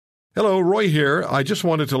Hello, Roy here. I just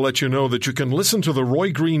wanted to let you know that you can listen to The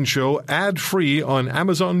Roy Green Show ad-free on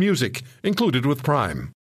Amazon Music, included with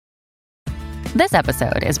Prime. This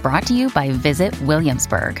episode is brought to you by Visit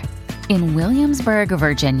Williamsburg. In Williamsburg,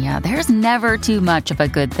 Virginia, there's never too much of a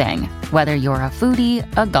good thing. Whether you're a foodie,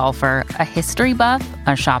 a golfer, a history buff,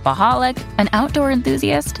 a shopaholic, an outdoor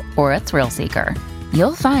enthusiast, or a thrill seeker,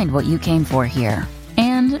 you'll find what you came for here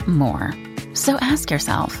and more. So ask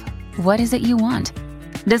yourself, what is it you want?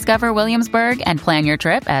 Discover Williamsburg and plan your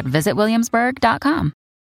trip at visitwilliamsburg.com.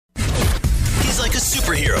 He's like a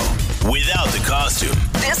superhero without the costume.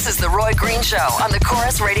 This is The Roy Green Show on the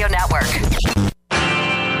Chorus Radio Network.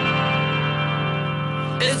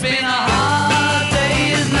 It's been a hard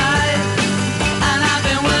day's night, and I've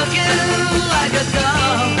been working like a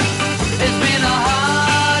dog. It's been a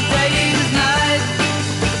hard day's night.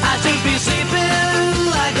 I should be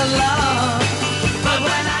sleeping like a log. But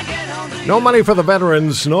when I get home... No money for the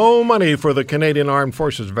veterans, no money for the Canadian Armed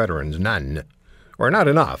Forces veterans, none. Or not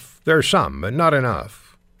enough. There's some, but not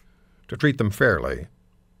enough to treat them fairly.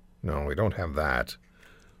 No, we don't have that.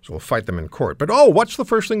 So we'll fight them in court. But, what's the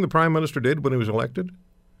first thing the Prime Minister did when he was elected?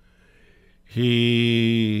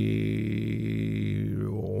 He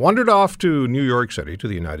wandered off to New York City, to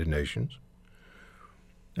the United Nations,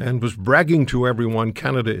 and was bragging to everyone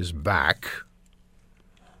Canada is back.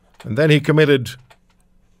 And then he committed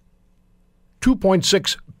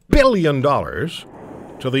 $2.6 billion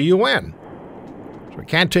to the UN. So we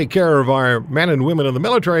can't take care of our men and women in the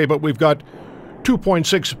military, but we've got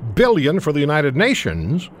 $2.6 billion for the United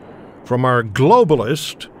Nations from our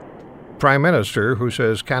globalist Prime Minister who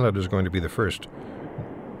says Canada is going to be the first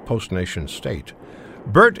post-nation state.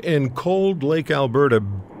 Bert in Cold Lake, Alberta.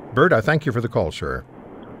 Bert, I thank you for the call, sir.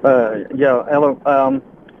 Hello.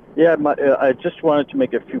 I just wanted to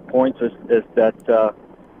make a few points. Is that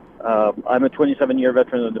I'm a 27-year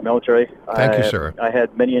veteran of the military. Thank you, sir. I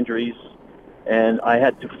had many injuries, and I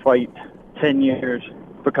had to fight 10 years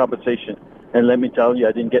for compensation. And let me tell you,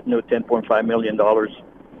 I didn't get no $10.5 million.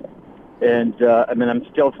 And I'm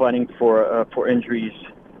still fighting for injuries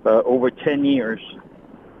over 10 years.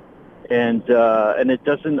 And it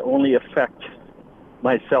doesn't only affect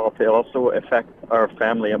myself; it also affects our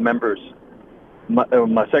family and members.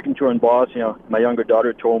 My second tour in Bosnia, my younger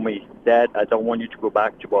daughter told me, "Dad, I don't want you to go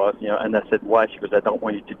back to Bosnia." And I said, "Why?" She goes, "I don't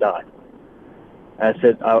want you to die." I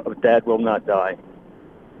said, "Dad will not die."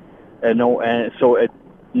 And so it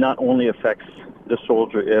not only affects the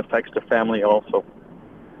soldier, it affects the family also.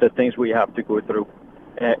 The things we have to go through,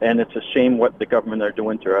 and it's a shame what the government are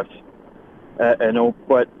doing to us.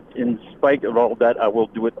 But in spite of all that, I will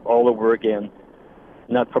do it all over again.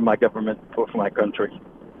 Not for my government, but for my country.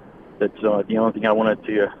 That's the only thing I wanted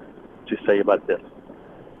to say about this.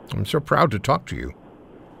 I'm so proud to talk to you.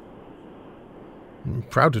 I'm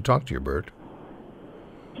proud to talk to you, Bert.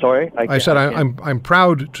 Sorry, I said I'm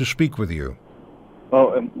proud to speak with you.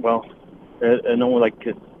 Let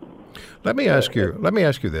me ask you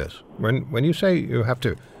this: when you say you have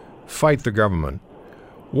to fight the government,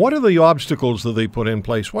 what are the obstacles that they put in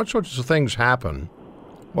place? What sorts of things happen?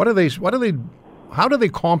 How do they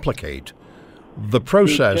complicate the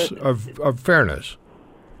process of fairness?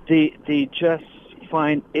 They just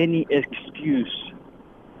find any excuse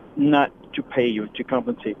not to pay you, to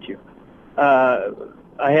compensate you. I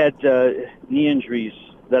had knee injuries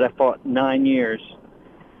that I fought 9 years,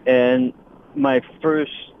 and my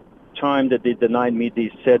first time that they denied me, they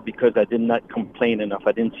said because I did not complain enough,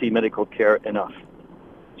 I didn't see medical care enough,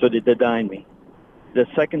 so they denied me. The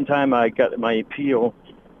second time I got my appeal,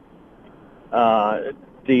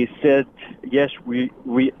 they said, yes, we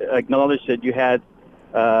acknowledge that you had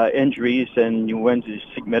injuries and you went to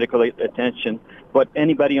seek medical attention, but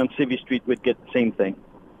anybody on Civvy Street would get the same thing.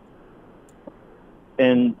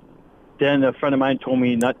 And then a friend of mine told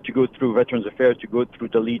me not to go through Veterans Affairs, to go through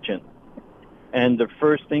the Legion. And the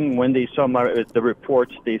first thing, when they saw the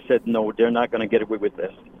reports, they said, no, they're not going to get away with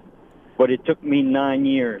this. But it took me 9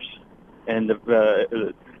 years, and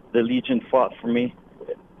the Legion fought for me,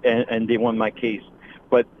 and they won my case.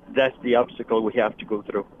 But that's the obstacle we have to go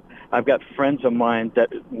through. I've got friends of mine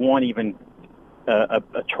that won't even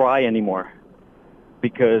try anymore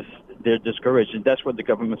because they're discouraged. And that's what the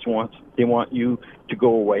government wants. They want you to go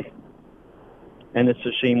away. And it's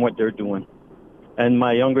a shame what they're doing. And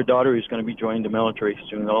my younger daughter is going to be joining the military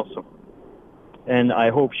soon also. And I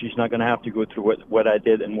hope she's not going to have to go through what I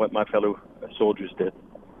did and what my fellow soldiers did.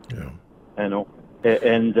 Yeah. I know.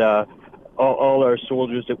 And all our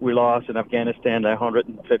soldiers that we lost in Afghanistan,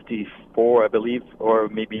 154, I believe, or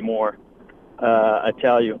maybe more, I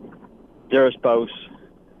tell you, their spouse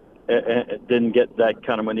didn't get that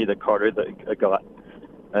kind of money that Carter got.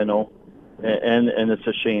 I know, and it's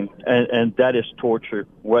a shame, and that is torture.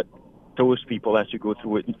 What those people have to go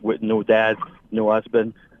through with no dad, no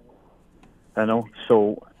husband. I know.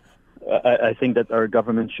 So I think that our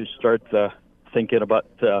government should start thinking about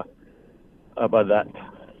that.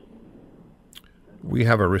 We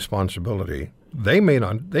have a responsibility. They may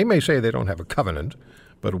not. They may say they don't have a covenant,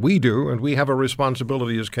 but we do, and we have a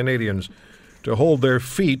responsibility as Canadians to hold their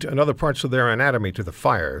feet and other parts of their anatomy to the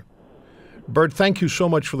fire. Bert, thank you so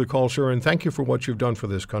much for the call, sir, and thank you for what you've done for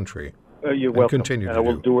this country. You're welcome. Continue to I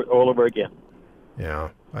will do it all over again. Yeah,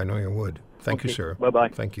 I know you would. Thank you, sir. Bye-bye.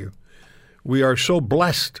 Thank you. We are so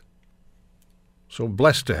blessed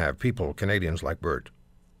to have people, Canadians like Bert.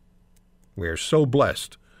 We are so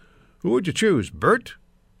blessed. Who would you choose, Bert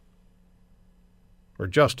or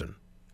Justin?